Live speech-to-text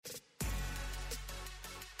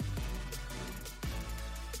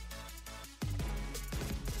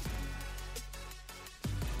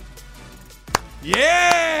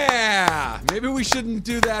Yeah! Maybe we shouldn't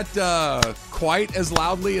do that quite as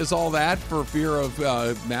loudly as all that for fear of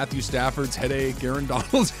Matthew Stafford's headache, Aaron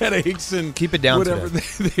Donald's headaches, and keep it down whatever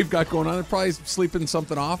today. they've got going on. They're probably sleeping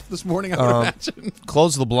something off this morning, I would imagine.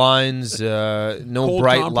 Close the blinds, no Cold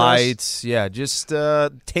bright compress. lights. Yeah, just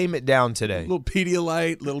tame it down today. A little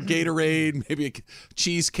Pedialyte, little Gatorade, maybe a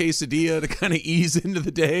cheese quesadilla to kind of ease into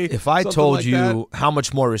the day. If I something told like you that. how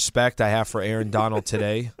much more respect I have for Aaron Donald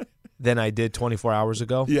today than I did 24 hours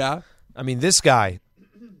ago. Yeah. I mean, this guy.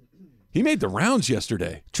 He made the rounds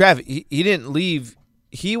yesterday. Trav, he didn't leave.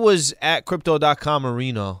 He was at Crypto.com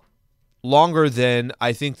Arena longer than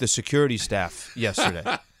I think the security staff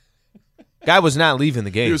yesterday. Guy was not leaving the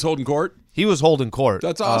game. He was holding court? He was holding court.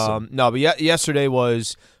 That's awesome. No, but yesterday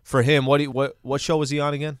was, for him, what show was he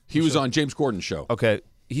on again? He was on James Corden's show. Okay.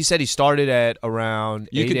 He said he started at around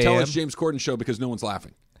 8 You can tell a.m. it's James Corden's show because no one's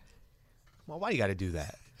laughing. Well, why you got to do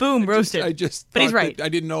that? Boom, roasted. But he's right. I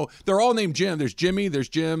didn't know. They're all named Jim. There's Jimmy, there's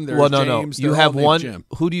Jim, there's James. You They're have all named one. Jim.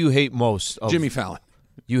 Who do you hate most? Jimmy Fallon.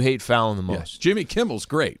 You hate Fallon the most. Yes. Jimmy Kimmel's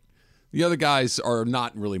great. The other guys are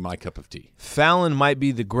not really my cup of tea. Fallon might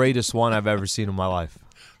be the greatest one I've ever seen in my life.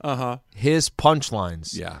 Uh-huh. His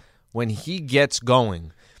punchlines. Yeah. When he gets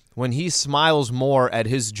going, when he smiles more at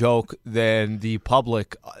his joke than the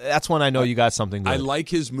public, that's when I know you got something good. I like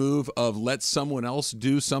his move of let someone else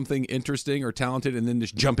do something interesting or talented and then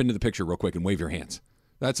just jump into the picture real quick and wave your hands.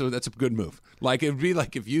 That's a good move. Like, it would be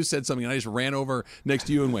like if you said something and I just ran over next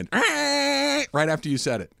to you and went right after you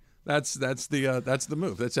said it. That's the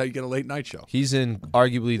move. That's how you get a late night show. He's in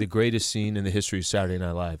arguably the greatest scene in the history of Saturday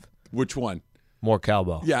Night Live. Which one? More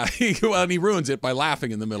cowbell. Yeah, and he ruins it by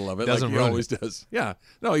laughing in the middle of it, Doesn't like he ruin always does. Yeah,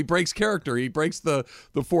 no, he breaks character. He breaks the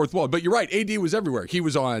fourth wall. But you're right. AD was everywhere. He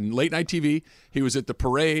was on late night TV. He was at the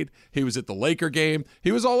parade. He was at the Laker game.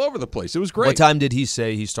 He was all over the place. It was great. What time did he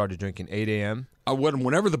say he started drinking? 8 a.m.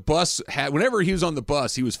 Whenever he was on the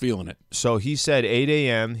bus, he was feeling it. So he said 8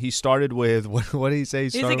 a.m. He started with what did he say?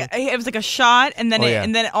 It was like a shot, and then yeah.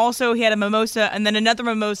 and then also he had a mimosa, and then another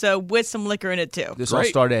mimosa with some liquor in it too. This all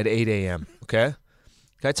started at 8 a.m. Okay.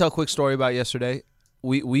 Can I tell a quick story about yesterday?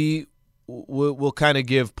 We'll kind of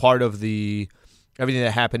give part of the everything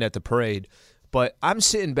that happened at the parade, but I'm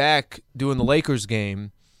sitting back doing the Lakers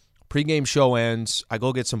game. Pre-game show ends. I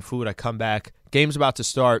go get some food. I come back. Game's about to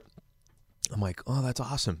start. I'm like, oh, that's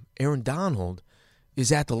awesome. Aaron Donald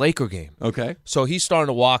is at the Laker game. Okay. So he's starting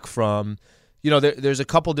to walk from, there's a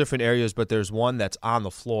couple different areas, but there's one that's on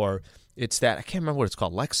the floor. It's that, I can't remember what it's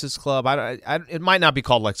called, Lexus Club. It might not be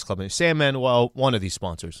called Lexus Club. Sam Manuel, one of these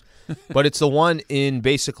sponsors. But it's the one in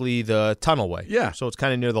basically the tunnelway. Yeah. So it's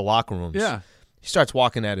kind of near the locker rooms. Yeah. He starts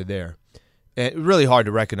walking out of there. And really hard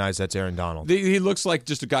to recognize that's Aaron Donald. He looks like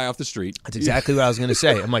just a guy off the street. That's exactly what I was going to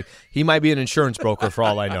say. I'm like, he might be an insurance broker for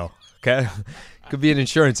all I know. Okay? Could be an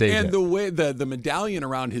insurance agent. And the way the medallion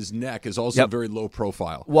around his neck is also very low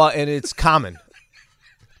profile. Well, and it's common.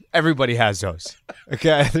 Everybody has those.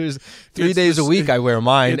 Okay, there's 3 days a week I wear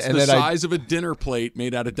mine, It's and the then size of a dinner plate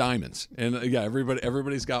made out of diamonds, and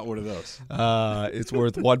everybody's got one of those. It's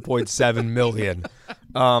worth $1.7 million.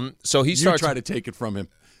 So he starts. You try to take it from him.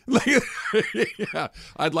 Yeah,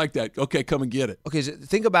 I'd like that. Okay, come and get it. Okay, so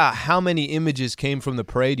think about how many images came from the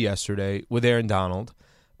parade yesterday with Aaron Donald.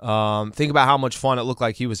 Think about how much fun it looked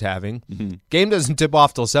like he was having. Mm-hmm. Game doesn't tip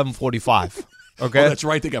off till 7:45. Okay, that's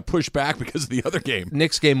right. They got pushed back because of the other game.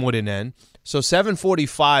 Knicks game wouldn't end. So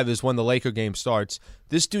 7:45 is when the Laker game starts.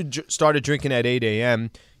 This dude started drinking at 8 a.m.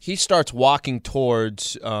 He starts walking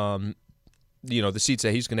towards, the seats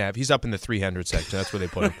that he's going to have. He's up in the 300 section. That's where they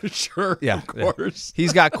put him. Sure, yeah, of course.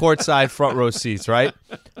 He's got courtside front row seats, right?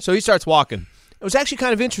 So he starts walking. It was actually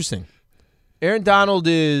kind of interesting. Aaron Donald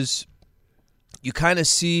is, you kind of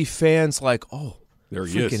see fans like, oh, there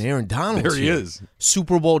he freaking is. Aaron Donald. There he is.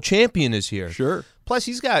 Super Bowl champion is here. Sure. Plus,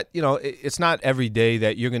 he's got, it's not every day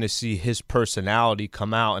that you're going to see his personality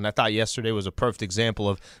come out. And I thought yesterday was a perfect example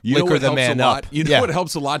of liquor the man up. You know what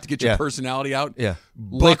helps a lot to get your personality out? Yeah.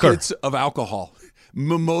 Buckets of alcohol.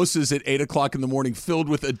 Mimosas at 8 o'clock in the morning filled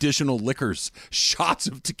with additional liquors, shots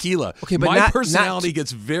of tequila. Okay, but my personality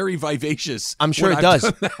gets very vivacious. I'm sure it does.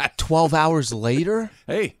 12 hours later?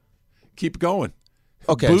 Hey, keep going.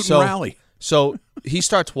 Okay, Boot and rally. So he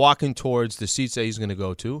starts walking towards the seats that he's going to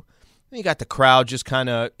go to. And you got the crowd just kind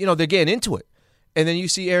of, they're getting into it. And then you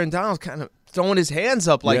see Aaron Donald kind of throwing his hands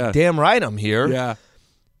up like, damn right, I'm here. Yeah.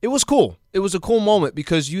 It was cool. It was a cool moment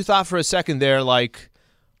because you thought for a second there, like,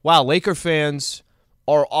 wow, Laker fans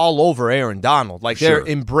are all over Aaron Donald. Like, they're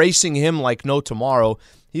embracing him like no tomorrow.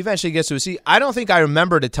 He eventually gets to a seat. I don't think I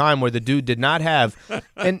remembered a time where the dude did not have,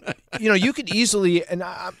 and you could easily, and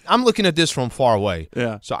I'm looking at this from far away.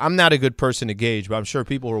 Yeah. So I'm not a good person to gauge, but I'm sure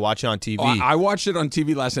people were watching on TV. Oh, I watched it on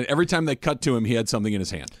TV last night. Every time they cut to him, he had something in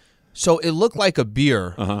his hand. So it looked like a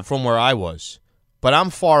beer from where I was, but I'm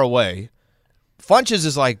far away. Funches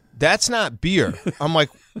is like, that's not beer. I'm like,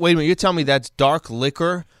 wait a minute, you're telling me that's dark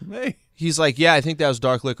liquor? Hey. He's like, yeah, I think that was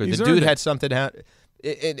dark liquor. He's The dude earned it. had something.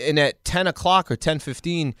 And at 10 o'clock or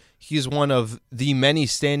 10:15, he's one of the many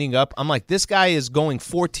standing up. I'm like, this guy is going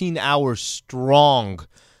 14 hours strong.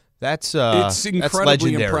 It's incredibly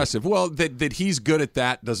legendary. impressive. Well, that he's good at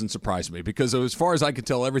that doesn't surprise me because as far as I can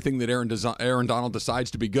tell, everything that Aaron Donald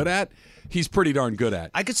decides to be good at, he's pretty darn good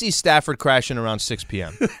at. I could see Stafford crashing around 6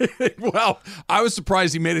 p.m. Well, I was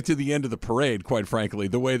surprised he made it to the end of the parade, quite frankly,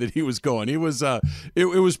 the way that he was going. He was it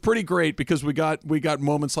was pretty great because we got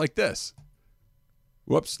moments like this.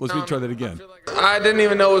 Whoops, let's try that again. I didn't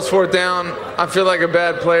even know it was fourth down. I feel like a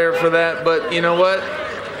bad player for that, but you know what?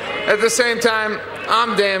 At the same time,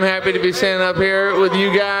 I'm damn happy to be standing up here with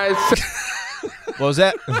you guys. What was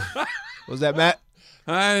that? What was that, Matt?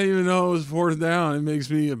 I didn't even know it was fourth down. It makes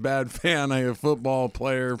me a bad fan. I'm a football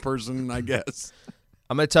player person, I guess.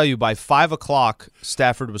 I'm going to tell you, by 5 o'clock,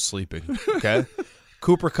 Stafford was sleeping, okay?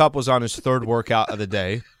 Cooper Kupp was on his third workout of the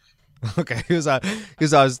day. Okay, he was on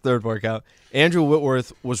his third workout. Andrew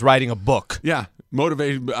Whitworth was writing a book. Yeah,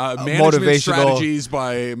 management motivational strategies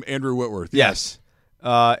by Andrew Whitworth. Yes.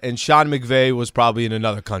 And Sean McVay was probably in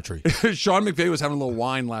another country. Sean McVay was having a little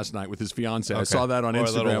wine last night with his fiance. I saw that on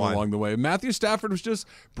Instagram along the way. Matthew Stafford was just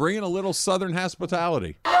bringing a little Southern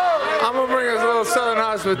hospitality. I'm going to bring us a little Southern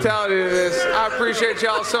hospitality to this. I appreciate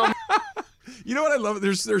y'all so much. You know what I love?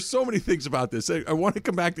 There's so many things about this. I want to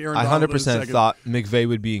come back to Aaron I Donald 100% thought McVay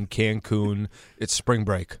would be in Cancun. It's spring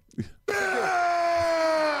break.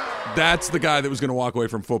 That's the guy that was going to walk away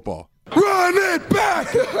from football. Run it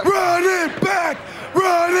back! Run it back!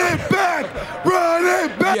 Run it back! Run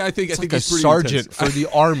it back! Yeah, I think Like a he's pretty sergeant intense. for the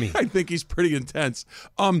Army. I think he's pretty intense.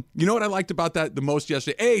 You know what I liked about that the most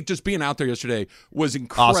yesterday? Just being out there yesterday was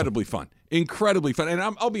incredibly fun. Incredibly fun. And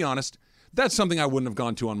I'll be honest, that's something I wouldn't have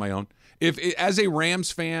gone to on my own. If as a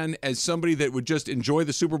Rams fan, as somebody that would just enjoy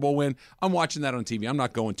the Super Bowl win, I'm watching that on TV. I'm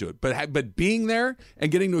not going to it. But being there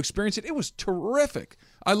and getting to experience it, it was terrific.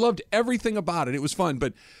 I loved everything about it. It was fun,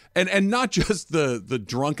 but and not just the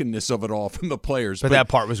drunkenness of it all from the players. But that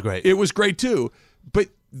part was great. It was great too. But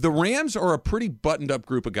the Rams are a pretty buttoned up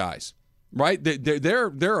group of guys, right?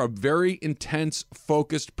 They're a very intense,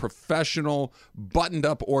 focused, professional, buttoned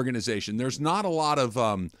up organization. There's not a lot of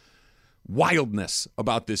wildness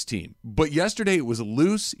about this team. But yesterday it was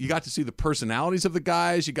loose. You got to see the personalities of the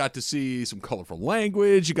guys. You got to see some colorful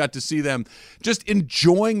language. You got to see them just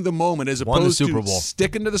enjoying the moment as opposed to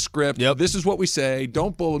sticking to the script. Yep. This is what we say.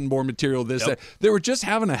 Don't bulletin board material, this, that. They were just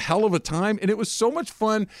having a hell of a time, and it was so much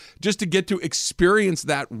fun just to get to experience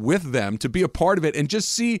that with them, to be a part of it, and just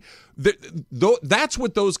see that's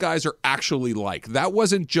what those guys are actually like. That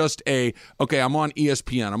wasn't just okay, I'm on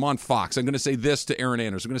ESPN, I'm on Fox, I'm going to say this to Aaron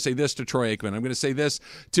Andrews, I'm going to say this to Troy Aikman, I'm going to say this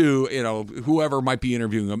to whoever might be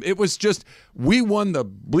interviewing them. It was just, we won the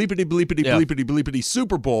bleepity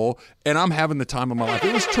Super Bowl, and I'm having the time of my life.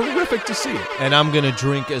 It was terrific to see it. And I'm going to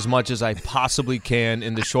drink as much as I possibly can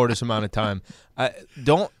in the shortest amount of time. I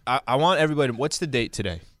want everybody, what's the date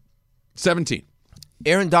today? 17.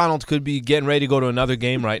 Aaron Donald could be getting ready to go to another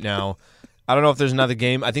game right now. I don't know if there's another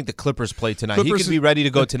game. I think the Clippers play tonight. He could be ready to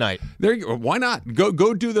go tonight. There you go. Why not? Go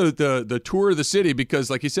do the tour of the city, because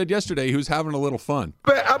like he said yesterday, he was having a little fun.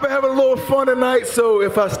 I've been having a little fun tonight, so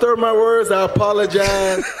if I stir my words, I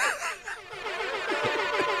apologize.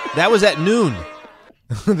 That was at noon.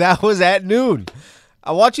 That was at noon.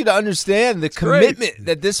 I want you to understand the commitment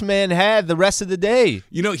that this man had the rest of the day.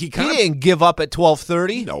 You know, he didn't give up at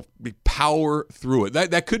 12:30. No, power through it.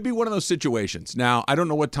 That could be one of those situations. Now, I don't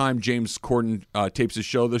know what time James Corden tapes his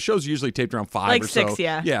show. The show's usually taped around 5 like or 6, so.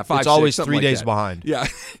 yeah. Yeah, 5, It's always 6, 3 like days that. behind. Yeah.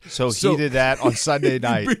 So he did that on Sunday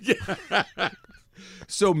night.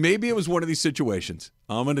 So maybe it was one of these situations.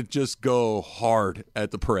 I'm going to just go hard at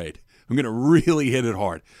the parade. I'm going to really hit it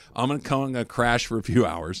hard. I'm going to crash for a few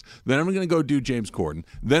hours. Then I'm going to go do James Corden.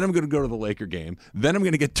 Then I'm going to go to the Laker game. Then I'm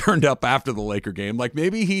going to get turned up after the Laker game. Like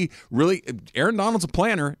maybe Aaron Donald's a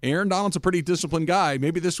planner. Aaron Donald's a pretty disciplined guy.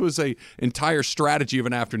 Maybe this was a entire strategy of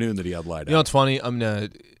an afternoon that he had laid out. You know what's funny?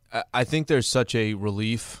 I think there's such a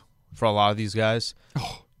relief for a lot of these guys.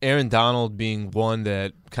 Aaron Donald being one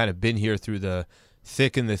that kind of been here through the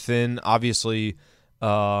thick and the thin. Obviously,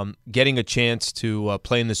 getting a chance to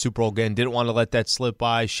play in the Super Bowl again. Didn't want to let that slip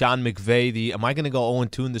by. Sean McVay, am I going to go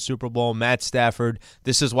 0-2 in the Super Bowl? Matt Stafford,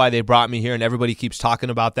 this is why they brought me here, and everybody keeps talking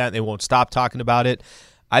about that, and they won't stop talking about it.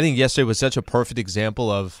 I think yesterday was such a perfect example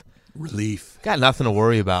of relief. Got nothing to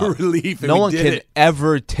worry about. Relief. No one can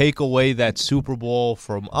ever take away that Super Bowl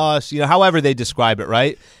from us, however they describe it,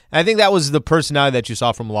 right? And I think that was the personality that you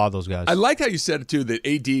saw from a lot of those guys. I like how you said it, too, that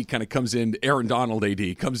AD kind of comes in, Aaron Donald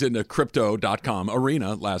AD, comes into Crypto.com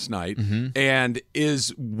arena last night and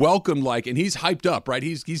is welcomed and he's hyped up, right?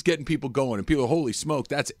 He's getting people going, and people, holy smoke,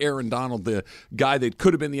 that's Aaron Donald, the guy that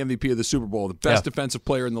could have been the MVP of the Super Bowl, the best defensive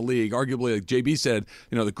player in the league, arguably, like JB said,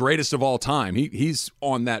 the greatest of all time. He's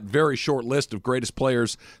on that very short list of greatest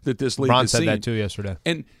players that this league has seen. Bron said that, too, yesterday.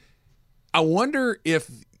 And I wonder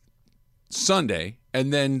if Sunday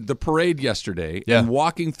and then the parade yesterday and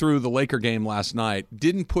walking through the Laker game last night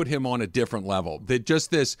didn't put him on a different level. That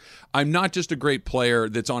just this, I'm not just a great player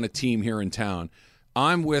that's on a team here in town.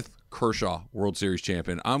 I'm with Kershaw, World Series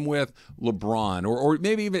champion. I'm with LeBron, or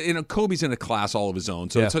maybe even Kobe's in a class all of his own,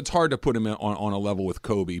 so it's hard to put him on a level with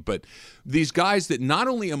Kobe. But these guys that not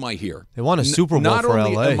only am I here, they won a Super Bowl not for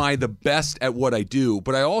only LA. am I the best at what I do,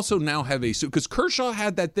 but I also now have because Kershaw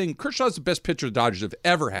had that thing. Kershaw's the best pitcher the Dodgers have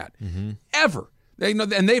ever had, ever.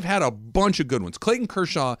 And they've had a bunch of good ones. Clayton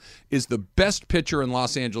Kershaw is the best pitcher in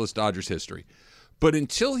Los Angeles Dodgers history. But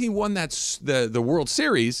until he won the World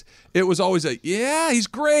Series, it was always he's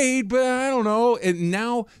great, but I don't know. And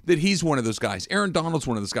now that he's one of those guys, Aaron Donald's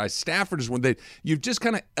one of those guys, Stafford is one, that you've just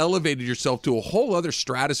kind of elevated yourself to a whole other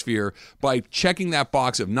stratosphere by checking that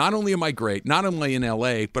box of not only am I great, not only in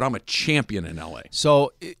L.A., but I'm a champion in L.A.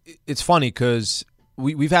 So it's funny because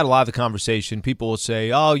we've had a lot of the conversation. People will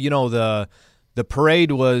say, oh, the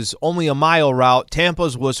parade was only a mile route.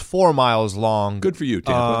 Tampa's was 4 miles long. Good for you,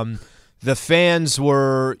 Tampa. The fans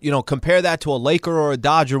were, compare that to a Laker or a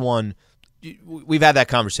Dodger one. We've had that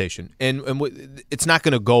conversation, and it's not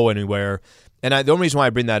going to go anywhere. And the only reason why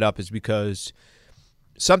I bring that up is because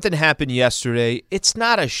something happened yesterday. It's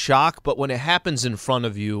not a shock, but when it happens in front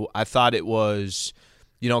of you, I thought it was,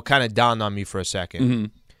 kind of dawned on me for a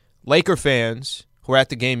second. Laker fans who were at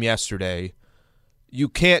the game yesterday, you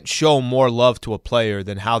can't show more love to a player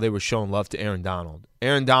than how they were showing love to Aaron Donald.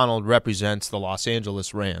 Aaron Donald represents the Los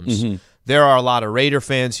Angeles Rams. There are a lot of Raider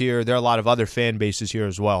fans here. There are a lot of other fan bases here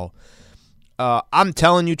as well. I'm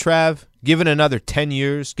telling you, Trav, give it another 10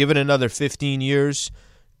 years, give it another 15 years,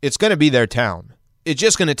 it's going to be their town. It's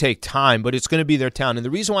just going to take time, but it's going to be their town. And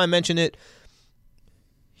the reason why I mention it,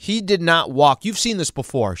 he did not walk. You've seen this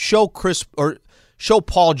before. Show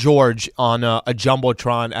Paul George on a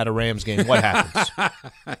Jumbotron at a Rams game. What happens?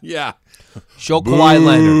 Show Kawhi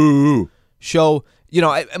Leonard. Show,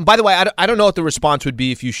 and by the way, I don't know what the response would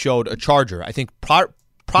be if you showed a Charger. I think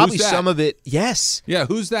probably some of it, yes. Yeah,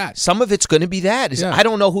 who's that? Some of it's going to be that. I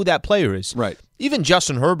don't know who that player is. Right. Even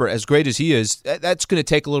Justin Herbert, as great as he is, that's going to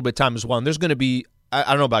take a little bit of time as well. And there's going to be, I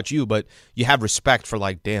don't know about you, but you have respect for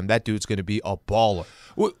damn, that dude's going to be a baller.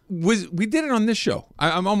 We did it on this show.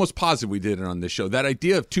 I'm almost positive we did it on this show. That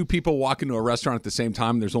idea of two people walking to a restaurant at the same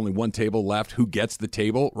time, there's only one table left, who gets the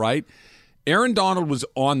table, right? Aaron Donald was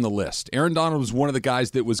on the list. Aaron Donald was one of the guys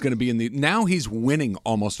that was going to be in the... Now he's winning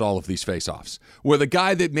almost all of these faceoffs. Where the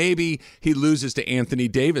guy that maybe he loses to Anthony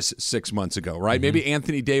Davis 6 months ago, right? Maybe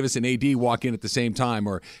Anthony Davis and AD walk in at the same time,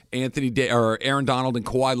 or or Aaron Donald and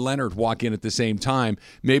Kawhi Leonard walk in at the same time.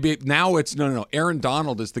 Maybe now it's no. Aaron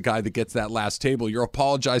Donald is the guy that gets that last table. You're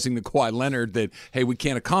apologizing to Kawhi Leonard that, hey, we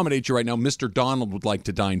can't accommodate you right now. Mr. Donald would like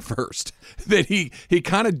to dine first. That he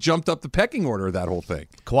kind of jumped up the pecking order of that whole thing.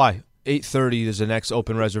 Kawhi. 8:30 is the next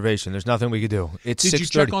open reservation. There's nothing we could do. It's 6:30. Did you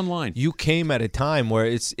check online? You came at a time where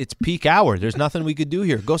it's peak hour. There's nothing we could do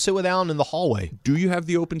here. Go sit with Alan in the hallway. Do you have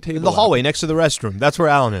the open table? In the hallway next to the restroom. That's where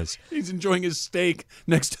Alan is. He's enjoying his steak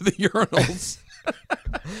next to the urinals.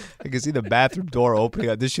 I can see the bathroom door opening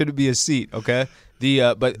up. This shouldn't be a seat, okay?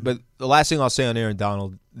 But the last thing I'll say on Aaron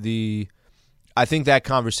Donald, I think that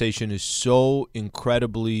conversation is so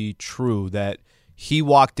incredibly true that he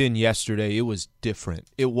walked in yesterday. It was different.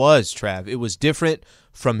 It was, Trav. It was different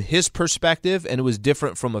from his perspective, and it was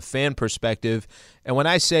different from a fan perspective. And when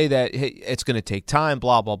I say that, hey, it's going to take time,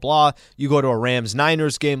 blah, blah, blah, you go to a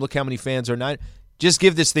Rams-Niners game, look how many fans are not. Just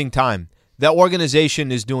give this thing time. That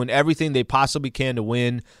organization is doing everything they possibly can to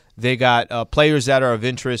win. They got players that are of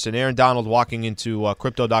interest, and Aaron Donald walking into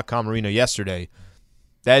Crypto.com Arena yesterday.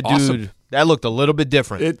 That dude... Awesome. That looked a little bit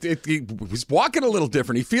different. He's walking a little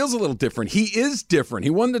different. He feels a little different. He is different. He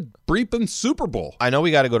won the Breepin' Super Bowl. I know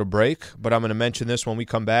we got to go to break, but I'm going to mention this when we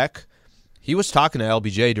come back. He was talking to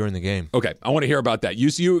LBJ during the game. Okay, I want to hear about that.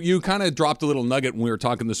 You kind of dropped a little nugget when we were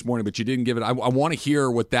talking this morning, but you didn't give it. I want to hear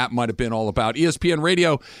what that might have been all about. ESPN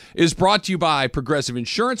Radio is brought to you by Progressive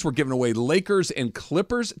Insurance. We're giving away Lakers and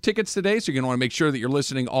Clippers tickets today, so you're going to want to make sure that you're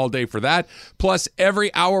listening all day for that. Plus,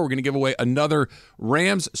 every hour we're going to give away another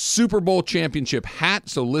Rams Super Bowl championship hat,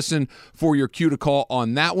 so listen for your cue to call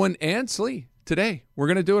on that one. And Slee, today we're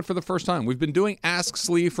going to do it for the first time. We've been doing Ask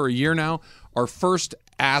Slee for a year now. Our first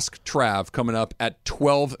Ask Trav coming up at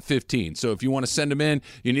 12:15. So if you want to send them in,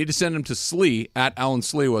 you need to send them to Slee at Alan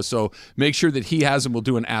Slewa. So make sure that he has them. We'll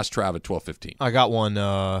do an Ask Trav at 12:15. I got one.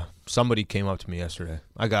 Somebody came up to me yesterday.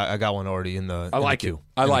 I got one already in the. I like it.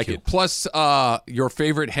 I like it. Plus, your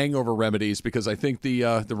favorite hangover remedies, because I think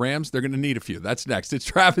the Rams, they're going to need a few. That's next.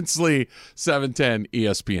 It's Trav and Slee, 710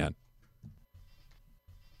 ESPN.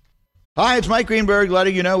 Hi, it's Mike Greenberg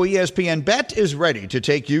letting you know ESPN Bet is ready to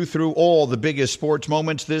take you through all the biggest sports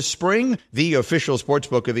moments this spring. The official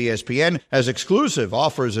sportsbook of ESPN has exclusive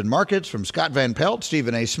offers and markets from Scott Van Pelt,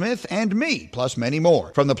 Stephen A. Smith, and me, plus many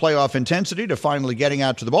more. From the playoff intensity to finally getting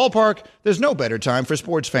out to the ballpark, there's no better time for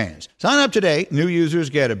sports fans. Sign up today. New users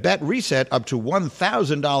get a bet reset up to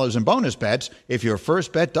 $1,000 in bonus bets if your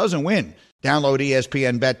first bet doesn't win. Download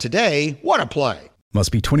ESPN Bet today. What a play. Must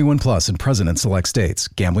be 21 plus and present in select states.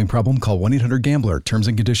 Gambling problem? Call 1-800-GAMBLER. Terms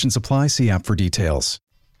and conditions apply. See app for details.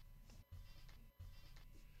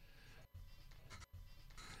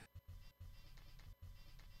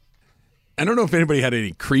 I don't know if anybody had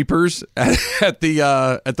any creepers at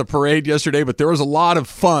the parade yesterday, but there was a lot of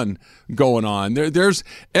fun going on. There's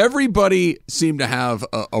everybody seemed to have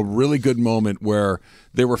a really good moment where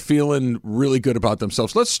they were feeling really good about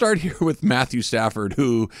themselves. Let's start here with Matthew Stafford,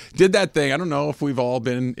 who did that thing. I don't know if we've all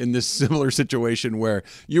been in this similar situation where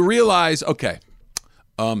you realize, okay,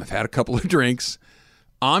 I've had a couple of drinks.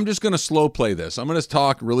 I'm just going to slow play this. I'm going to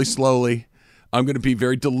talk really slowly. I'm going to be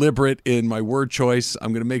very deliberate in my word choice.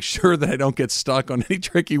 I'm going to make sure that I don't get stuck on any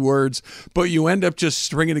tricky words, but you end up just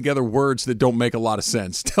stringing together words that don't make a lot of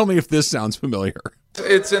sense. Tell me if this sounds familiar.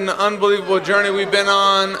 It's an unbelievable journey we've been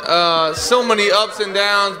on. So many ups and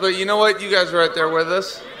downs, but you know what? You guys are right there with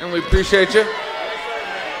us, and we appreciate you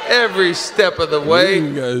every step of the way.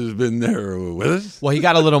 You guys have been there with us. Well, he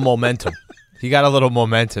got a little momentum.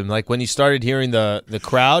 Like when he started hearing the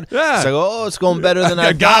crowd, Yeah. it's like, oh, it's going better than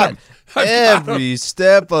I thought. Every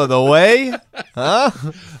step of the way, huh?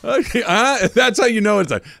 Okay, that's how you know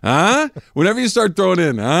it's like, huh? Whenever you start throwing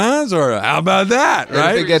in, or how about that,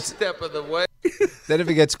 right? If it gets, Step of the way. then if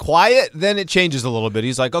it gets quiet, then it changes a little bit.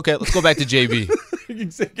 He's like, okay, let's go back to JB.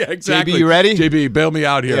 Yeah, exactly. JB, you ready? JB, bail me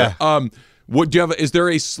out here. Yeah. What do you have? Is there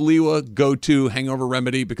a Sliwa go-to hangover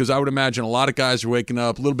remedy? Because I would imagine a lot of guys are waking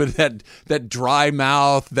up a little bit of that dry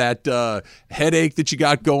mouth, that headache that you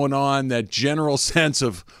got going on, that general sense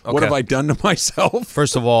of what Okay. have I done to myself?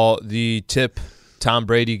 First of all, the tip Tom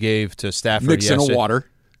Brady gave to Stafford Mix in a yesterday, water,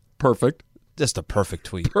 perfect. just a perfect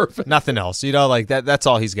tweet. Perfect. Nothing else. You know, like that. That's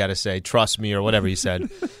all he's got to say. Trust me, or whatever he said.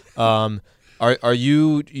 Are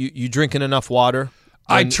you drinking enough water?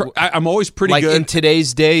 I'm always pretty like good. in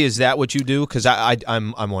today's day, is that what you do? Because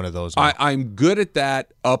I'm one of those. I'm good at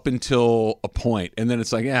that up until a point, and then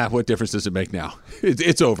it's like, what difference does it make now?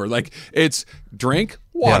 It's over. Like it's drink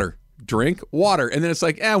water, drink water, and then it's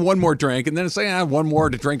like, one more drink, and then it's like, one more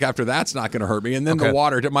to drink after that's not going to hurt me, and then the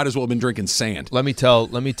water, it might as well have been drinking sand. Let me tell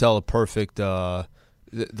a perfect the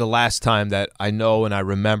last time that I know and I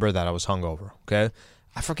remember that I was hungover. Okay.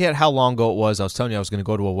 I forget how long ago it was. I was telling you I was going to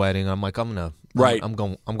go to a wedding. I'm like, I'm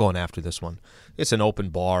going after this one. It's an open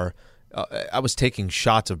bar. I was taking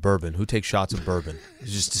shots of bourbon. Who takes shots of bourbon?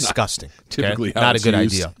 It's just disgusting. Typically how not a it's good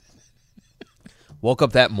used. idea. Woke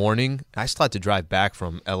up that morning. I still had to drive back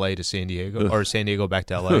from L.A. to San Diego, or San Diego back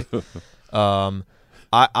to L.A.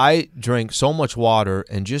 I drank so much water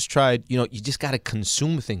and just tried, you just got to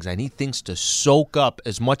consume things. I need things to soak up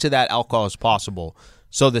as much of that alcohol as possible.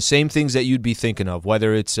 So the same things that you'd be thinking of,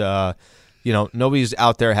 whether it's, nobody's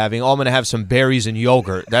out there having, I'm going to have some berries and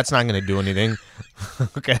yogurt. That's not going to do anything.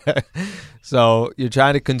 Okay. So you're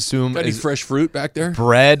trying to consume Got any fresh fruit back there?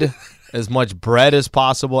 bread, as much bread as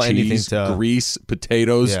possible. Cheese, anything to grease,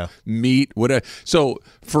 potatoes, meat, whatever. So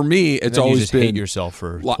for me, it's then you always just been hate yourself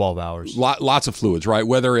for 12 hours. Lots of fluids, right?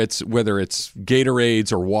 Whether it's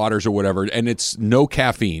Gatorades or waters or whatever, and it's no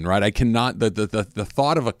caffeine, right? I cannot. The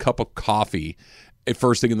thought of a cup of coffee at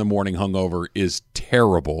first thing in the morning hungover is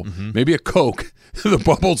terrible. Mm-hmm. Maybe a Coke. The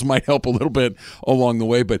bubbles might help a little bit along the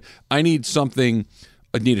way, but I need something.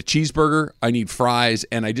 I need a cheeseburger, I need fries,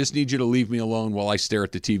 and I just need you to leave me alone while I stare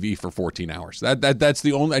at the TV for 14 hours. That's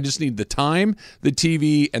the only. I just need the time, the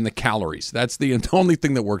TV, and the calories. That's the only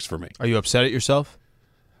thing that works for me. Are you upset at yourself?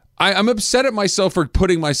 I'm upset at myself for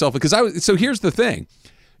putting myself because so here's the thing.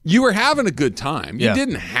 You were having a good time. You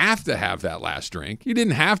didn't have to have that last drink. You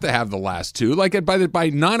didn't have to have the last two. Like by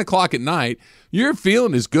 9 o'clock at night, you're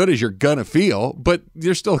feeling as good as you're gonna feel, but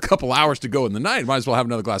there's still a couple hours to go in the night. Might as well have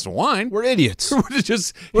another glass of wine. We're idiots.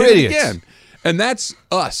 We're idiots again. And that's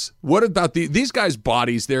us. What about these guys'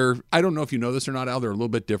 bodies? I don't know if you know this or not, Al. They're a little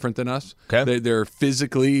bit different than us. Okay. They're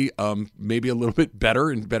physically maybe a little bit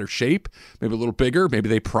better, in better shape, maybe a little bigger. Maybe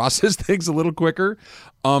they process things a little quicker.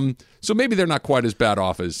 So maybe they're not quite as bad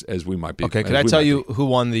off as we might be. Okay, can I tell you who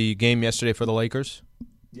won the game yesterday for the Lakers?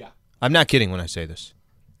 Yeah. I'm not kidding when I say this.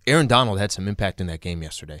 Aaron Donald had some impact in that game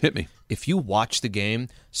yesterday. Hit me. If you watch the game,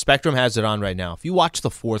 Spectrum has it on right now. If you watch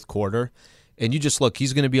the fourth quarter, and you just look,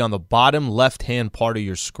 he's going to be on the bottom left-hand part of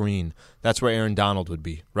your screen. That's where Aaron Donald would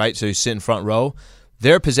be, right? So he's sitting front row.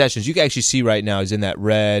 Their possessions, you can actually see right now, he's in that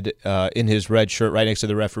in his red shirt right next to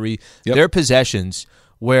the referee. Yep. Their possessions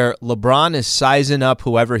where LeBron is sizing up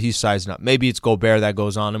whoever he's sizing up. Maybe it's Gobert that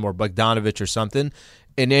goes on him or Bogdanovich or something.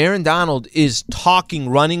 And Aaron Donald is talking,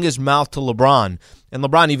 running his mouth to LeBron. And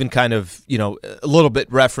LeBron even kind of, a little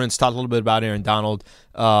bit talked a little bit about Aaron Donald,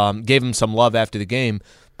 gave him some love after the game.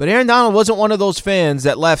 But Aaron Donald wasn't one of those fans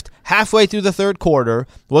that left halfway through the third quarter,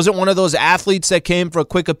 wasn't one of those athletes that came for a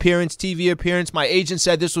quick appearance, TV appearance. My agent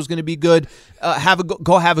said this was going to be good.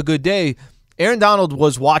 Go have a good day. Aaron Donald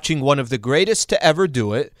was watching one of the greatest to ever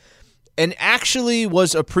do it and actually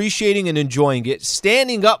was appreciating and enjoying it,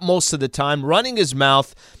 standing up most of the time, running his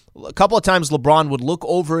mouth. A couple of times LeBron would look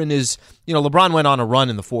over in his, LeBron went on a run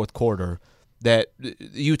in the fourth quarter that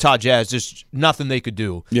Utah Jazz, just nothing they could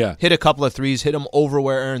do. Yeah. Hit a couple of threes, hit him over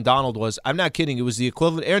where Aaron Donald was. I'm not kidding. It was the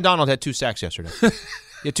equivalent. Aaron Donald had 2 sacks yesterday.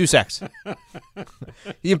 He had 2 sacks.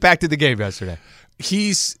 He impacted the game yesterday.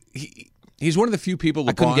 He's one of the few people.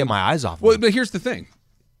 I couldn't get my eyes off him. Well, but here's the thing.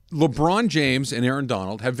 LeBron James and Aaron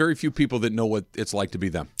Donald have very few people that know what it's like to be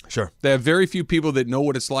them. Sure. They have very few people that know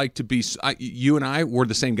what it's like to be. You and I, we're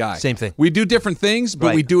the same guy. Same thing. We do different things,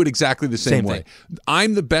 but we do it exactly the same way. Thing.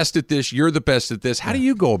 I'm the best at this. You're the best at this. How do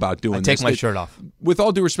you go about doing this? I take my shirt off. With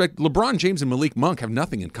all due respect, LeBron James and Malik Monk have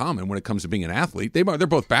nothing in common when it comes to being an athlete. They're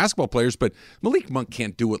both basketball players, but Malik Monk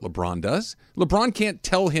can't do what LeBron does. LeBron can't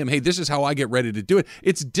tell him, hey, this is how I get ready to do it.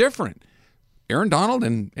 It's different. Aaron Donald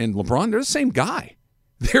and LeBron, they're the same guy.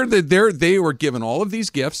 They were given all of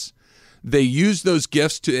these gifts. They used those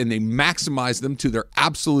gifts and they maximized them to their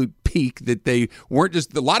absolute peak. That they weren't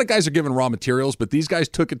just. A lot of guys are given raw materials, but these guys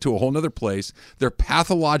took it to a whole nother place. They're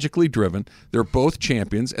pathologically driven. They're both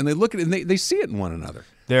champions, and they look at it and they see it in one another.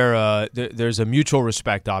 There's a mutual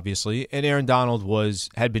respect, obviously, and Aaron Donald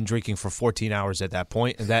had been drinking for 14 hours at that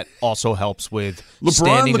point, and that also helps with LeBron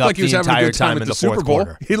standing looked up like he was the having a entire good time time at in the the Super fourth Bowl.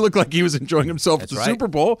 quarter. He looked like he was enjoying himself at the Super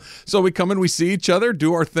Bowl. So we come in, we see each other,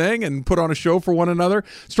 do our thing, and put on a show for one another.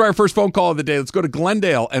 Let's try our first phone call of the day. Let's go to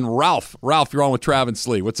Glendale and Ralph. Ralph, you're on with Trav and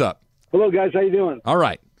Slee. What's up? Hello, guys. How you doing? All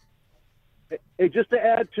right. Hey, just to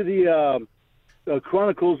add to the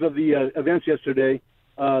chronicles of the events yesterday,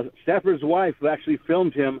 Stafford's wife actually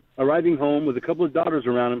filmed him arriving home with a couple of daughters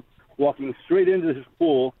around him, walking straight into his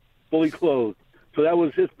pool, fully clothed. So that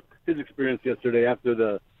was his experience yesterday after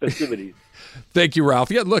the festivities. Thank you,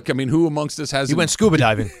 Ralph. Yeah, look, I mean, who amongst us hasn't? He went scuba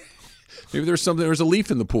diving. Maybe there was a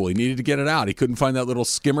leaf in the pool. He needed to get it out. He couldn't find that little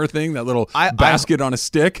skimmer thing, that little basket on a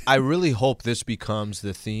stick. I really hope this becomes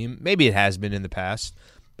the theme. Maybe it has been in the past,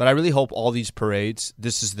 but I really hope all these parades,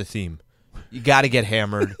 this is the theme. You got to get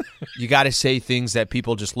hammered. You got to say things that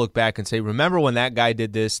people just look back and say, remember when that guy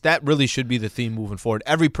did this? That really should be the theme moving forward.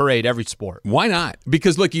 Every parade, every sport. Why not?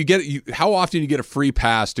 Because, look, how often you get a free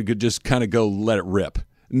pass to just kind of go let it rip?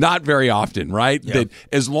 Not very often, right? Yep. That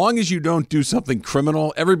as long as you don't do something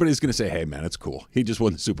criminal, everybody's going to say, "Hey, man, it's cool. He just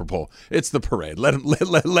won the Super Bowl. It's the parade. Let him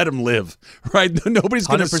live." Right? Nobody's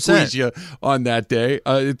going to squeeze you on that day.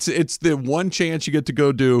 It's the one chance you get to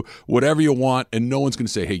go do whatever you want, and no one's going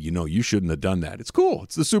to say, "Hey, you shouldn't have done that." It's cool.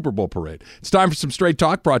 It's the Super Bowl parade. It's time for some Straight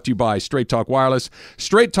Talk, brought to you by Straight Talk Wireless.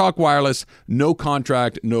 Straight Talk Wireless. No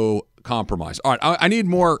contract, no compromise. All right, I need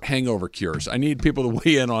more hangover cures. I need people to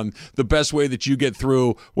weigh in on the best way that you get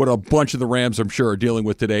through what a bunch of the Rams, I'm sure, are dealing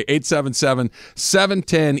with today.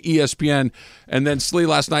 877-710-ESPN. And then Slee,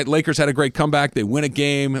 last night, Lakers had a great comeback. They win a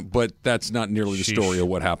game, but that's not nearly the story of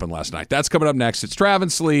what happened last night. That's coming up next. It's Trav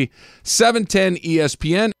and Slee, 710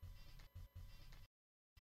 ESPN.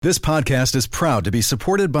 This podcast is proud to be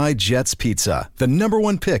supported by Jets Pizza, the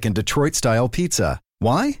 #1 pick in Detroit-style pizza.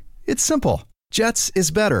 Why? It's simple. Jets is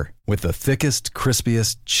better. With the thickest,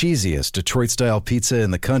 crispiest, cheesiest Detroit-style pizza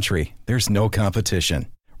in the country, there's no competition.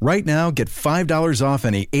 Right now, get $5 off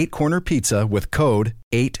any 8-corner pizza with code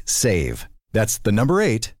 8SAVE. That's the number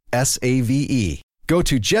 8, S-A-V-E. Go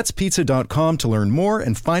to jetspizza.com to learn more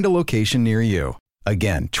and find a location near you.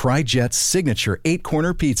 Again, try Jet's signature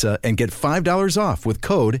 8-corner pizza and get $5 off with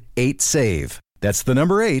code 8SAVE. That's the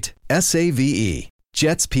number 8, SAVE.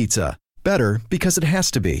 Jet's Pizza. Better because it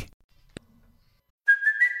has to be.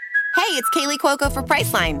 Hey, it's Kaylee Cuoco for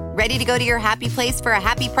Priceline. Ready to go to your happy place for a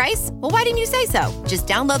happy price? Well, why didn't you say so? Just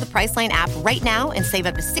download the Priceline app right now and save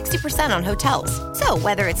up to 60% on hotels. So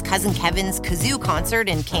whether it's Cousin Kevin's Kazoo Concert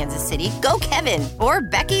in Kansas City, go Kevin, or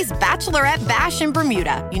Becky's Bachelorette Bash in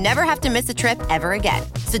Bermuda, you never have to miss a trip ever again.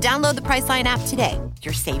 So download the Priceline app today.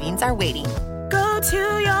 Your savings are waiting. Go to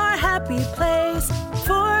your happy place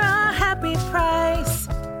for a happy price.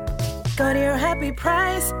 Go to your happy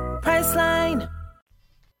price, Priceline.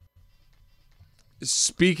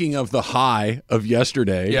 Speaking of the high of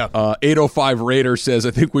yesterday, 805 Raider says,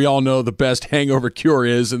 I think we all know the best hangover cure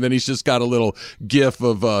is, and then he's just got a little gif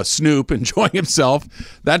of Snoop enjoying himself.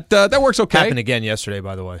 That works okay. Happened again yesterday,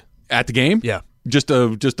 by the way. At the game? Yeah. Just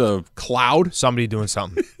a cloud? Somebody doing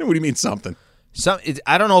something. What do you mean something?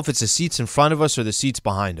 I don't know if it's the seats in front of us or the seats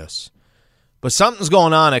behind us. But something's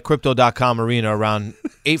going on at Crypto.com Arena around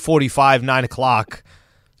 8:45, 9 o'clock.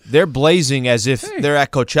 They're blazing as if they're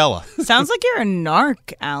at Coachella. Sounds like you're a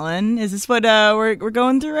narc, Alan. Is this what we're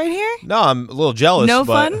going through right here? No, I'm a little jealous. No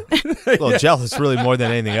but fun? A little jealous, really, more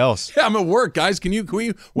than anything else. Yeah, I'm at work, guys. Can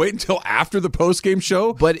we wait until after the post-game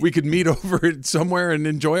show? But we could meet over somewhere and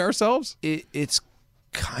enjoy ourselves? It's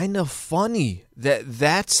kind of funny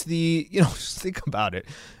that's the, just think about it.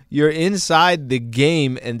 You're inside the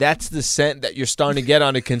game, and that's the scent that you're starting to get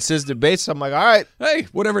on a consistent basis. I'm like, all right. Hey,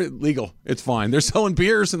 whatever, legal. It's fine. They're selling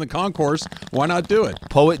beers in the concourse. Why not do it?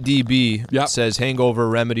 Poet DB says hangover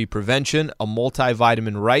remedy prevention, a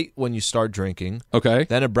multivitamin right when you start drinking. Okay.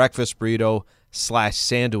 Then a breakfast burrito /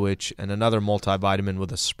 sandwich, and another multivitamin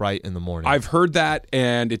with a Sprite in the morning. I've heard that,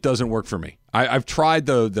 and it doesn't work for me. I've tried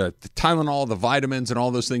the Tylenol, the vitamins, and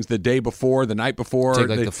all those things the day before, the night before.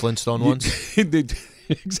 Take the Flintstone ones?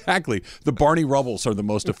 Exactly. The Barney Rubbles are the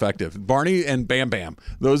most effective. Barney and Bam Bam.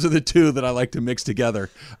 Those are the two that I like to mix together.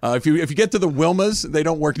 If you get to the Wilmas, they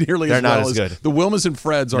don't work nearly They're as well not as good. The Wilmas and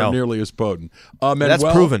Freds aren't nearly as potent. That's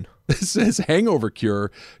proven. This says hangover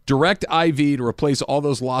cure, direct IV to replace all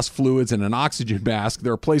those lost fluids and an oxygen mask.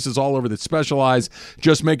 There are places all over that specialize.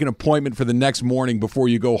 Just make an appointment for the next morning before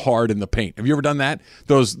you go hard in the paint. Have you ever done that?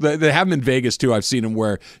 They have them in Vegas too. I've seen them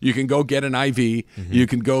where you can go get an IV, you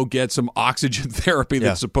can go get some oxygen therapy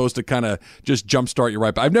that's supposed to kind of just jumpstart you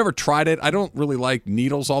right. But I've never tried it. I don't really like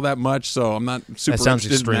needles all that much, so I'm not super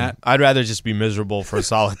interested in that. I'd rather just be miserable for a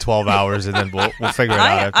solid 12 hours and then we'll figure it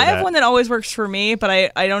out after that. I have one that always works for me, but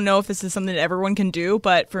I don't know if this is something that everyone can do.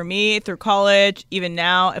 But for me, through college, even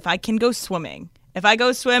now, if I can go swimming. If I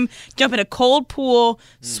go swim, jump in a cold pool,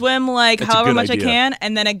 swim however much idea. I can,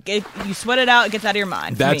 and then you sweat it out, it gets out of your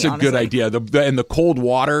mind. That's a good idea. And the cold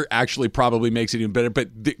water actually probably makes it even better. But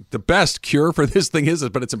the best cure for this thing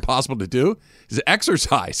but it's impossible to do, is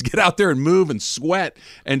exercise. Get out there and move and sweat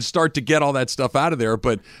and start to get all that stuff out of there.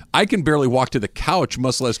 But I can barely walk to the couch,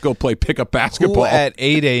 much less go play pickup basketball. Who at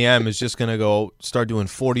 8 a.m. is just going to go start doing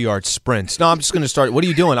 40-yard sprints? No, I'm just going to start. What are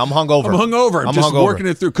you doing? I'm hungover. I'm just working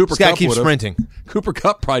it through. Cooper This guy Kupp keeps sprinting. Cooper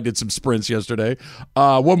Kupp probably did some sprints yesterday.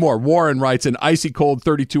 One more. Warren writes an icy cold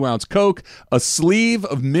 32-ounce Coke, a sleeve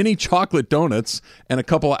of mini chocolate donuts, and a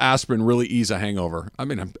couple of aspirin really ease a hangover. I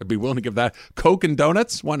mean, I'd be willing to give that. Coke and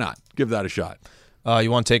donuts? Why not? Give that a shot.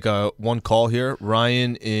 You want to take one call here?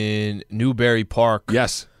 Ryan in Newberry Park.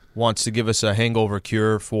 Yes. Wants to give us a hangover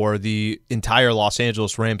cure for the entire Los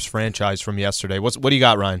Angeles Rams franchise from yesterday. What do you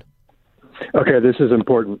got, Ryan? Okay, this is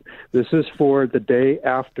important. This is for the day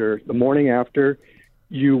after, the morning after.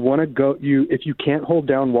 You want to go. If you can't hold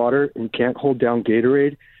down water and can't hold down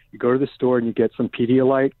Gatorade, you go to the store and you get some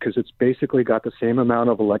Pedialyte because it's basically got the same amount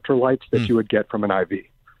of electrolytes that you would get from an IV.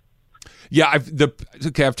 Yeah,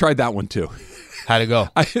 I've tried that one too. How'd it go?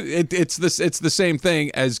 It's the same thing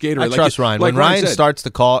as Gatorade. I trust Ryan. When Ryan starts the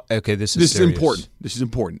call, okay, this is serious. Important. This is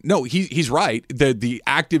important. No, he's right. The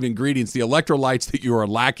active ingredients, the electrolytes that you are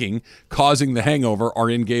lacking, causing the hangover, are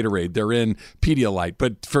in Gatorade. They're in Pedialyte.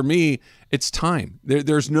 But for me, it's time.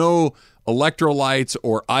 There's no electrolytes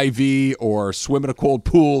or IV or swim in a cold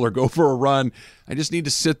pool or go for a run. I just need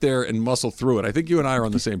to sit there and muscle through it. I think you and I are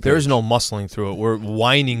on the same page. There is no muscling through it. We're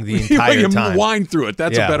whining the entire time. Whine through it.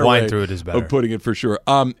 That's a better way through it is better. of putting it for sure.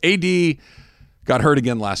 AD got hurt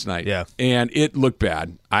again last night. Yeah. And it looked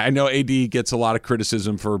bad. I know AD gets a lot of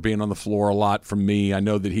criticism for being on the floor a lot from me. I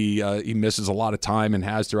know that he misses a lot of time and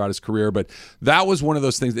has throughout his career, but that was one of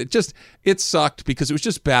those things that it sucked because it was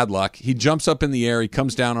just bad luck. He jumps up in the air, he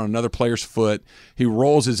comes down on another player's foot, he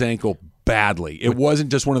rolls his ankle badly. It wasn't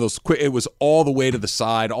just one of those quick. It was all the way to the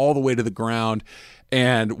side, all the way to the ground.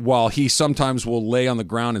 And while he sometimes will lay on the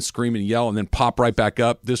ground and scream and yell and then pop right back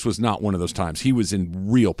up, this was not one of those times. He was in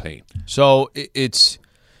real pain. So it's,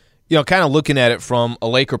 kind of looking at it from a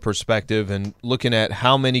Laker perspective and looking at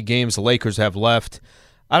how many games the Lakers have left.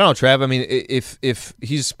 I don't know, Trav. I mean, if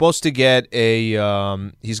he's supposed to get he's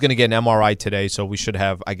going to get an MRI today, so we should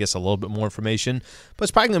have, I guess, a little bit more information. But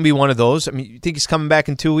it's probably going to be one of those. I mean, you think he's coming back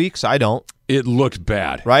in 2 weeks? I don't. It looked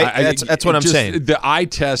bad, right? That's what I'm saying. The eye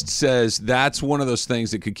test says that's one of those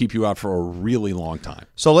things that could keep you out for a really long time.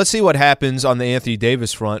 So let's see what happens on the Anthony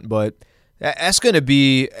Davis front, but that's going to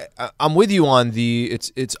be. I'm with you on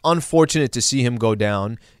It's unfortunate to see him go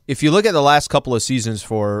down. If you look at the last couple of seasons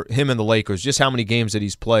for him and the Lakers, just how many games that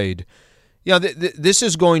he's played, this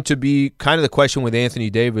is going to be kind of the question with Anthony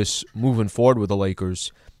Davis moving forward with the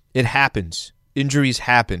Lakers. It happens. Injuries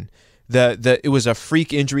happen. It was a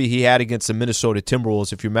freak injury he had against the Minnesota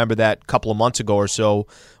Timberwolves, if you remember that a couple of months ago or so,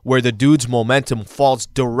 where the dude's momentum falls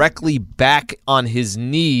directly back on his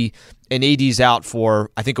knee, and AD's out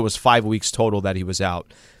for, I think it was 5 weeks total that he was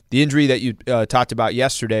out. The injury that you talked about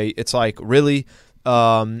yesterday, it's like, really?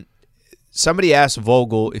 Somebody asked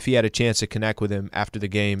Vogel if he had a chance to connect with him after the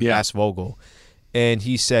game. Yeah. Asked Vogel. And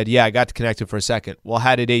he said, I got to connect him for a second. Well,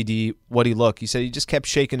 how did AD, what'd he look? He said he just kept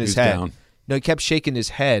shaking his head. Down. No, he kept shaking his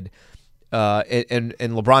head. And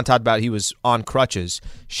LeBron talked about he was on crutches,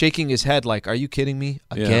 shaking his head like, are you kidding me?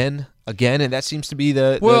 Again? And that seems to be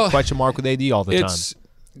the question mark with AD all the time.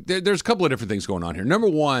 There's a couple of different things going on here. Number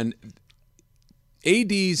one,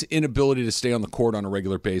 AD's inability to stay on the court on a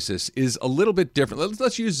regular basis is a little bit different.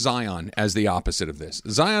 Let's use Zion as the opposite of this.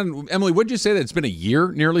 Zion, Emily, what did you say that it's been a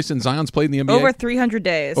year nearly since Zion's played in the NBA? Over 300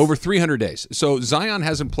 days. Over 300 days. So Zion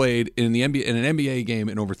hasn't played in the NBA in an NBA game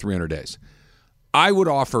in over 300 days. I would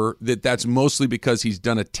offer that that's mostly because he's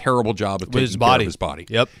done a terrible job of taking care of his body.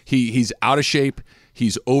 Yep. He's out of shape.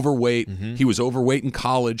 He's overweight. Mm-hmm. He was overweight in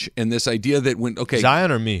college, and this idea that Zion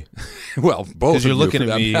or me? Well, both. Because you're looking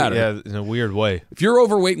at me, matter. in a weird way. If you're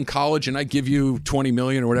overweight in college and I give you $20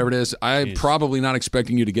 million or whatever it is, I'm probably not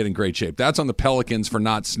expecting you to get in great shape. That's on the Pelicans for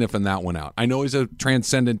not sniffing that one out. I know he's a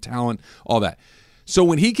transcendent talent, all that. So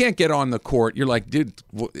when he can't get on the court, you're like, dude,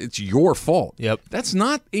 it's your fault. Yep. That's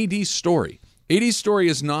not AD's story. AD's story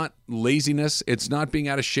is not laziness. It's not being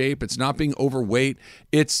out of shape. It's not being overweight.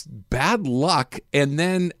 It's bad luck. And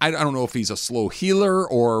then I don't know if he's a slow healer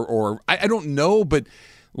or I don't know, but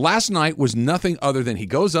last night was nothing other than he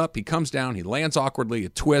goes up, he comes down, he lands awkwardly,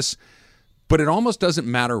 it twists. But it almost doesn't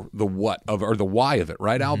matter the what of or the why of it,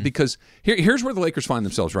 right, Al? Because here's where the Lakers find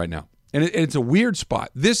themselves right now. And it's a weird spot.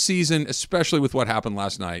 This season, especially with what happened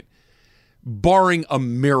last night, barring a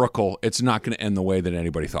miracle, it's not going to end the way that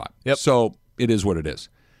anybody thought. Yep. So it is what it is.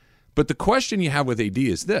 But the question you have with AD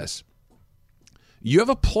is this. You have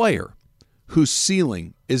a player whose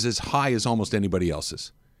ceiling is as high as almost anybody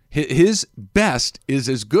else's. His best is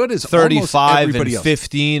as good as 35 everybody and else.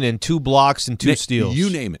 15 and 2 blocks and 2 steals. You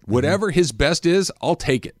name it. Whatever his best is, I'll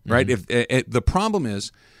take it, right? If the problem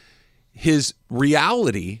is his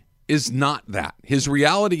reality is not that. His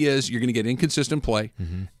reality is you're going to get inconsistent play,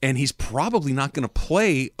 and he's probably not going to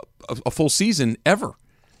play a full season ever.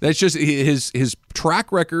 That's just his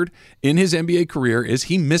track record in his NBA career is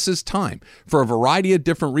he misses time for a variety of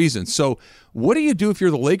different reasons. So what do you do if you're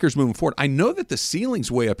the Lakers moving forward? I know that the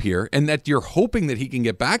ceiling's way up here and that you're hoping that he can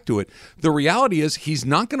get back to it. The reality is he's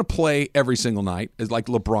not going to play every single night as like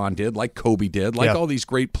LeBron did, like Kobe did, like all these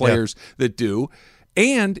great players that do.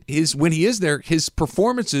 And when he is there, his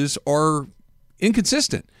performances are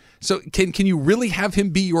inconsistent. So can you really have him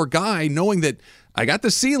be your guy knowing that I got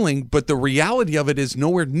the ceiling, but the reality of it is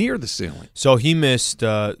nowhere near the ceiling? So he missed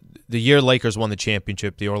the year Lakers won the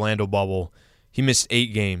championship, the Orlando bubble. He missed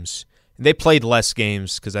 8 games. They played less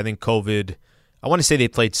games because I think COVID, I want to say they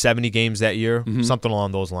played 70 games that year, something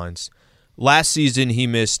along those lines. Last season, he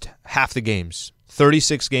missed half the games,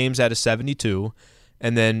 36 games out of 72.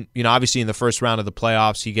 And then, obviously in the first round of the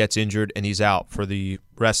playoffs, he gets injured and he's out for the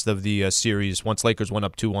rest of the series. Once Lakers went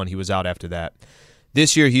up 2-1, he was out after that.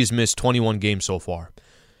 This year, he's missed 21 games so far.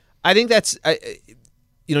 I think that's,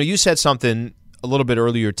 you said something a little bit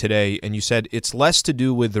earlier today, and you said it's less to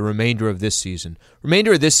do with the remainder of this season.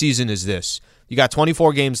 Remainder of this season is this. You got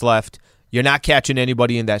 24 games left. You're not catching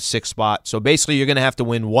anybody in that 6th spot. So basically, you're going to have to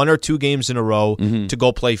win 1 or 2 games in a row to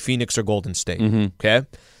go play Phoenix or Golden State. Okay?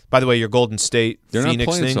 By the way, your Golden State, They're Phoenix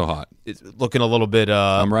not playing thing, so hot. It's looking a little bit...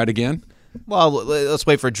 I'm right again? Well, let's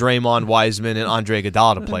wait for Draymond, Wiseman, and Andre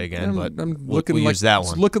Iguodala to play again. But we'll use that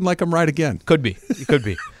one. It's looking like I'm right again. Could be. It could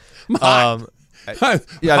be. Hot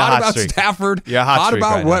about Stafford. Yeah, hot streak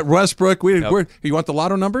about right Westbrook. You want the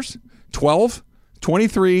lotto numbers? 12,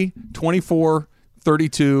 23, 24,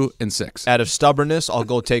 32, and 6. Out of stubbornness, I'll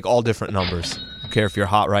go take all different numbers. I don't care if you're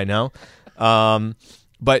hot right now.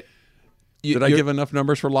 But did I give enough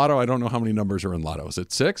numbers for Lotto? I don't know how many numbers are in Lotto. Is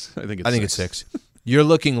it 6? I think it's 6. You're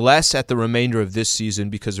looking less at the remainder of this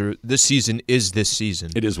season because this season is this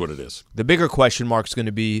season. It is what it is. The bigger question mark is going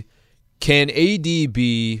to be, can AD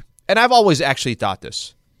be, and I've always actually thought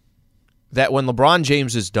this, that when LeBron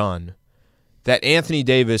James is done, that Anthony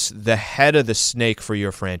Davis, the head of the snake for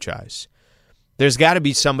your franchise, there's got to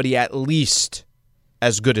be somebody at least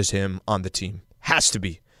as good as him on the team. Has to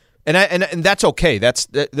be. And that's okay.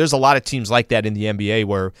 There's a lot of teams like that in the NBA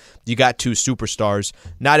where you got two superstars.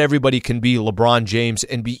 Not everybody can be LeBron James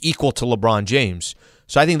and be equal to LeBron James.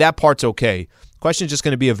 So I think that part's okay. Question is just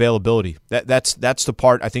going to be availability. That's the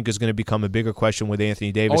part I think is going to become a bigger question with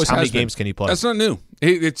Anthony Davis. Always How many has been. games can he play? That's not new.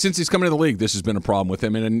 Since he's coming to the league, this has been a problem with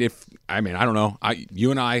him. And I don't know.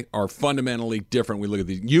 You and I are fundamentally different. We look at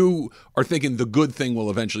these. You are thinking the good thing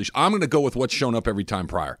will eventually. I'm going to go with what's shown up every time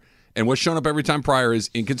prior. And what's shown up every time prior is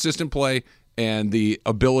inconsistent play and the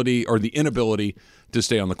ability or the inability to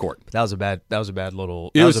stay on the court. That was a bad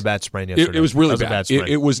sprain yesterday. It was really bad.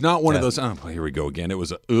 It was not one of those. Oh, here we go again. It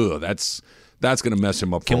was that's going to mess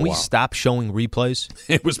him up. For Can a we while. stop showing replays?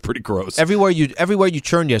 It was pretty gross. Everywhere you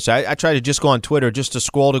turn, yes. I try to just go on Twitter just to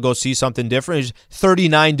scroll to go see something different. There's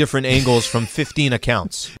 39 different angles from 15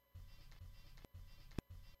 accounts.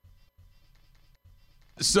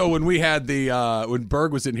 So when we had when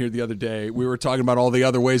Berg was in here the other day, we were talking about all the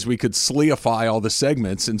other ways we could sleeify all the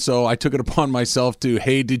segments, and so I took it upon myself to,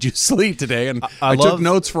 hey, did you sleep today? And I took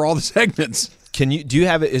notes for all the segments. Do you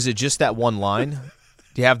have it? Is it just that one line?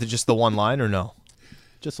 Do you have just the one line or no?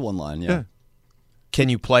 Just one line, yeah. Can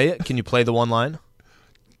you play it? Can you play the one line?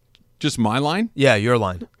 Just my line? Yeah, your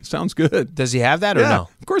line. Sounds good. Does he have that or no?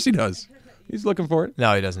 Of course he does. He's looking for it.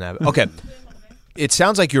 No, he doesn't have it. Okay. It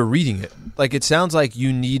sounds like you're reading it. Like it sounds like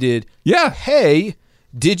you needed. Yeah. Hey,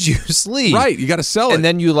 did you sleep? Right. You got to sell it. And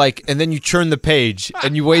then you turn the page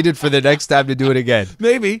and you waited for the next time to do it again.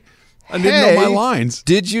 Maybe. I didn't know my lines.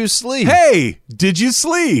 Did you sleep? Hey, did you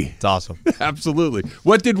sleep? It's awesome. Absolutely.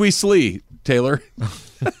 What did we sleep, Taylor?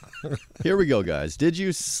 Here we go, guys. Did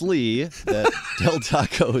you slee that Del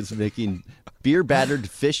Taco is making beer-battered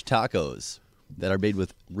fish tacos that are made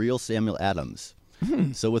with real Samuel Adams?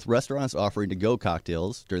 So with restaurants offering to-go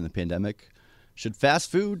cocktails during the pandemic, should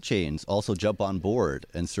fast food chains also jump on board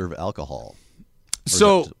and serve alcohol? Or is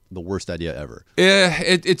that the worst idea ever?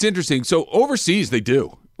 It's interesting. So overseas, they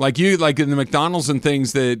do. Like in the McDonald's and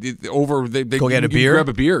things they go get a beer. Grab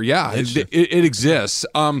a beer. Yeah, it exists.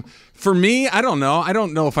 For me, I don't know. I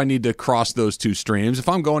don't know if I need to cross those two streams. If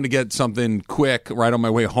I'm going to get something quick right on my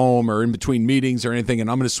way home or in between meetings or anything, and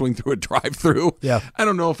I'm going to swing through a drive-through, I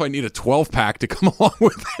don't know if I need a 12-pack to come along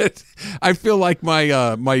with it. I feel like my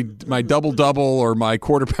double-double or my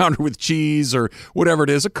quarter-pounder with cheese or whatever it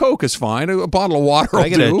is, a Coke is fine. A bottle of water will do. I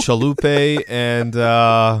get a chalupa and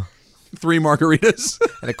 3 margaritas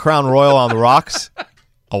and a Crown Royal on the rocks.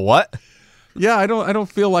 A what? Yeah, I don't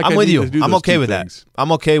feel like I'm I with need you. to do I'm those okay two with things. that.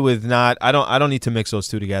 I'm okay with not. I don't need to mix those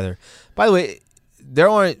two together. By the way,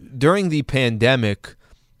 during the pandemic,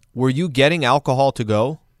 were you getting alcohol to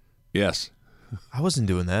go? Yes. I wasn't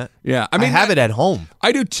doing that. Yeah, I have it at home.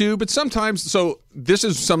 I do too, but sometimes. So this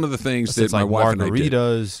is some of the things that my like wife and I did.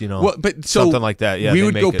 Margaritas, something like that. Yeah, we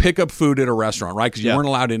would go pick up food at a restaurant, right? Because you weren't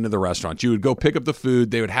allowed into the restaurant. You would go pick up the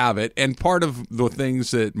food; they would have it. And part of the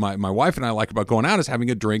things that my wife and I like about going out is having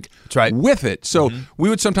a drink with it. So we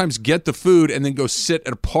would sometimes get the food and then go sit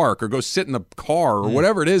at a park or go sit in a car or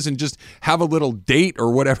whatever it is, and just have a little date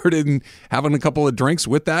or whatever it is, and having a couple of drinks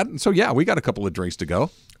with that. And so yeah, we got a couple of drinks to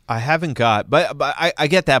go. I haven't got, but I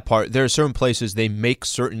get that part. There are certain places they make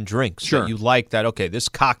certain drinks that you like. That okay, this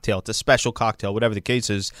cocktail, it's a special cocktail, whatever the case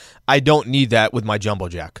is. I don't need that with my Jumbo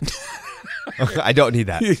Jack. I don't need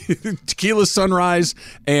that. Tequila Sunrise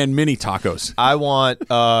and mini tacos. I want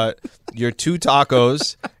your 2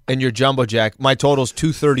 tacos and your Jumbo Jack. My total's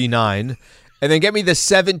 $239. And then get me the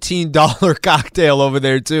 $17 cocktail over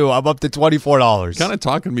there too. I'm up to $24. Kind of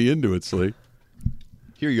talking me into it, Slee.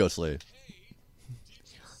 Here you go, Slee.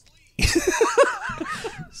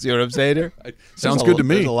 See what I'm saying here? Sounds good to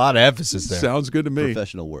me. There's a lot of emphasis there. Sounds good to me.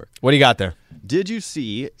 Professional work. What do you got there? Did you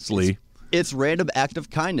see Slee? It's Random Act of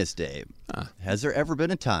Kindness Day. Has there ever been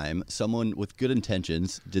a time someone with good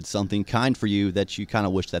intentions did something kind for you that you kind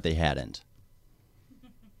of wish that they hadn't?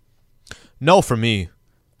 No, for me.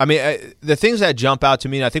 I mean, the things that jump out to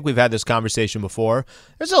me, and I think we've had this conversation before,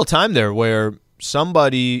 there's a little time there where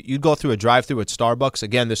you'd go through a drive-thru at Starbucks.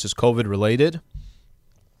 Again, this is COVID-related.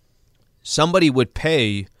 Somebody would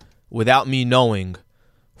pay, without me knowing,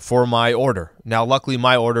 for my order. Now, luckily,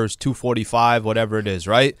 my order is $2.45, whatever it is,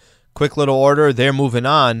 right? Quick little order, they're moving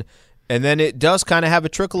on. And then it does kind of have a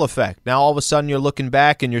trickle effect. Now, all of a sudden, you're looking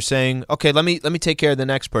back and you're saying, okay, let me take care of the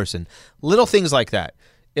next person. Little things like that.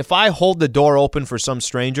 If I hold the door open for some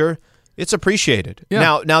stranger, it's appreciated.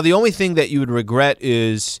 Yeah. Now, the only thing that you would regret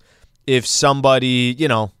is if somebody,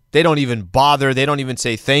 they don't even bother. They don't even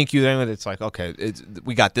say thank you. It's like, okay,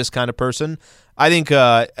 we got this kind of person. I think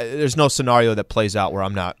there's no scenario that plays out where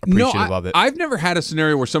I'm not appreciative of it. I've never had a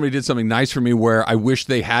scenario where somebody did something nice for me where I wish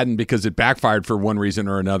they hadn't because it backfired for one reason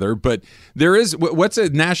or another. But there is, what's a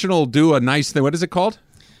national do a nice thing? What is it called?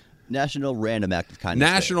 National Random Act of Kindness.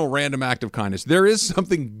 National Random Act of Kindness. There is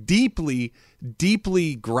something deeply,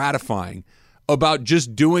 deeply gratifying about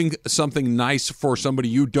just doing something nice for somebody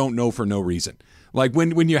you don't know for no reason. Like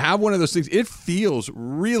when you have one of those things, it feels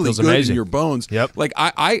really good amazing. in your bones. Yep. Like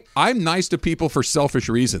I'm nice to people for selfish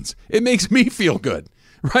reasons. It makes me feel good,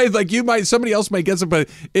 right? Like somebody else might get something, but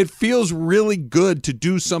it feels really good to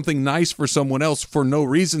do something nice for someone else for no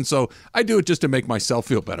reason. So I do it just to make myself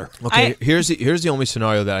feel better. Okay, here's the only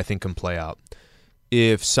scenario that I think can play out.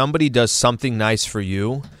 If somebody does something nice for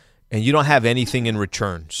you and you don't have anything in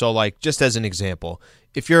return. So like just as an example,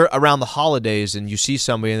 if you're around the holidays and you see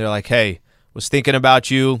somebody and they're like, hey, was thinking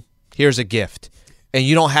about you, here's a gift. And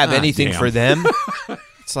you don't have anything for them.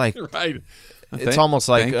 It's like, right. It's almost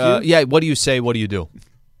like, what do you say? What do you do?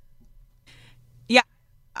 Yeah.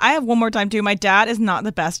 I have one more time, too. My dad is not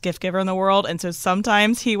the best gift giver in the world, and so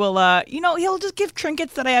sometimes he will, he'll just give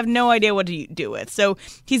trinkets that I have no idea what to do with. So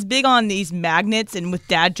he's big on these magnets and with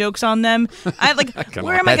dad jokes on them. I like,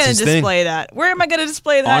 where am I going to display that? Where am I going to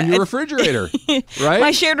display that? On your refrigerator, right?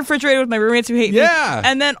 My shared refrigerator with my roommates who hate me. Yeah.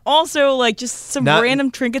 And then also, like, just some random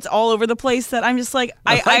trinkets all over the place that I'm just like,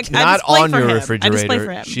 I not display on for your him. refrigerator. I display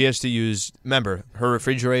for him. She has to use, remember, her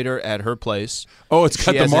refrigerator at her place. Oh, it's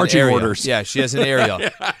got the marching orders. Yeah, she has an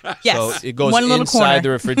area. Yes. So it goes One little inside corner. the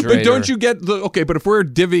refrigerator. But don't you get but if we're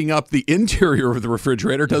divvying up the interior of the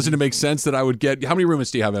refrigerator, doesn't it make sense that I would get, how many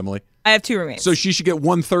roommates do you have, Emily? I have 2 roommates. So she should get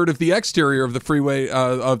 1/3 of the exterior of the freeway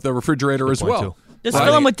of the refrigerator as well. Just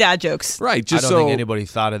fill them with dad jokes. Right. I don't think anybody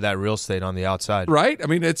thought of that real estate on the outside. Right. I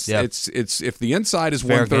mean, it's if the inside is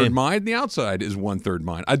 1/3 mine, the outside is 1/3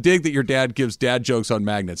 mine. I dig that your dad gives dad jokes on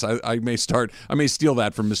magnets. I may steal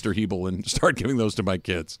that from Mr. Hebel and start giving those to my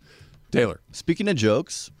kids. Taylor. Speaking of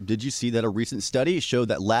jokes, did you see that a recent study showed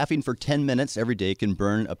that laughing for 10 minutes every day can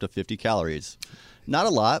burn up to 50 calories? Not a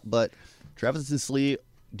lot, but Travis and Slee,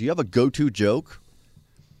 do you have a go-to joke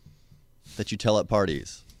that you tell at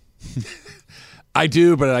parties? I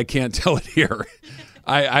do, but I can't tell it here.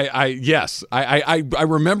 Yes. I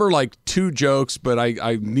remember like 2 jokes, but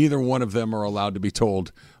I neither one of them are allowed to be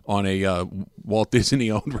told on a Walt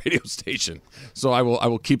Disney-owned radio station. So I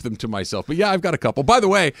will keep them to myself. But yeah, I've got a couple. By the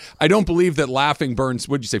way, I don't believe that laughing burns,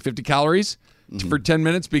 what'd you say, 50 calories for 10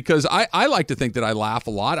 minutes? Because I like to think that I laugh a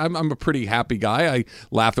lot. I'm a pretty happy guy. I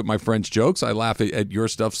laugh at my friends' jokes. I laugh at your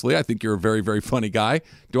stuff, Slee. I think you're a very, very funny guy.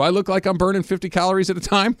 Do I look like I'm burning 50 calories at a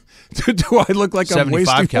time? Do I look like I'm wasting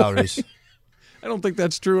 75 calories? Away? I don't think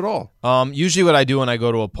that's true at all. Usually what I do when I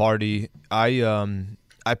go to a party, I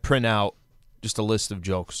print out just a list of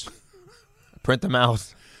jokes. I print them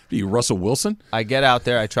out. Are you Russell Wilson? I get out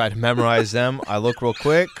there. I try to memorize them. I look real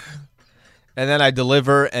quick. And then I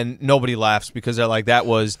deliver, and nobody laughs because they're like, that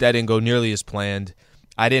didn't go nearly as planned.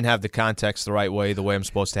 I didn't have the context the right way, the way I'm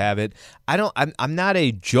supposed to have it. I'm not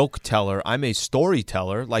a joke teller. I'm a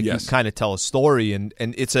storyteller. Like you kind of tell a story, and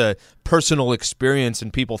it's a personal experience,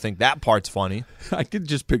 and people think that part's funny. I could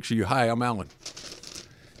just picture you. Hi, I'm Alan.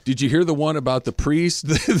 Did you hear the one about the priest?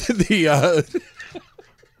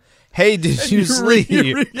 Hey, did you sleep?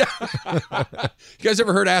 You guys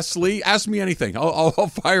ever heard Ask Slee? Ask me anything. I'll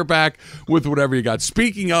fire back with whatever you got.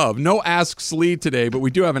 Speaking of, no Ask Slee today, but we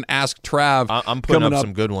do have an Ask Trav. I'm putting up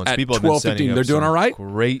some good ones. People have been sending up They're doing all right?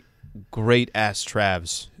 Great Ask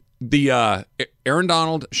Travs. The Aaron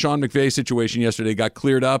Donald, Sean McVay situation yesterday got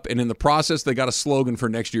cleared up, and in the process, they got a slogan for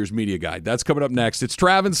next year's media guide. That's coming up next. It's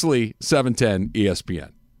Trav and Slee, 710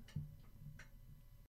 ESPN.